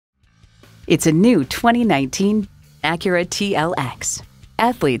It's a new 2019 Acura TLX.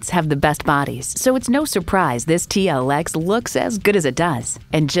 Athletes have the best bodies, so it's no surprise this TLX looks as good as it does.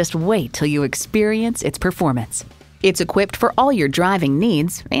 And just wait till you experience its performance. It's equipped for all your driving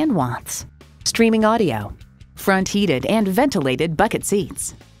needs and wants. Streaming audio, front heated and ventilated bucket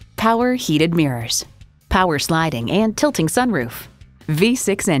seats, power heated mirrors, power sliding and tilting sunroof,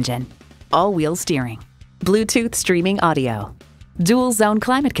 V6 engine, all-wheel steering, Bluetooth streaming audio, dual zone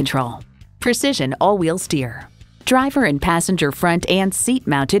climate control, precision all-wheel steer, driver and passenger front and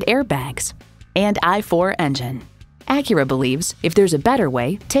seat-mounted airbags, and i4 engine. Acura believes if there's a better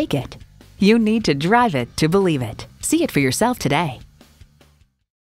way, take it. You need to drive it to believe it. See it for yourself today.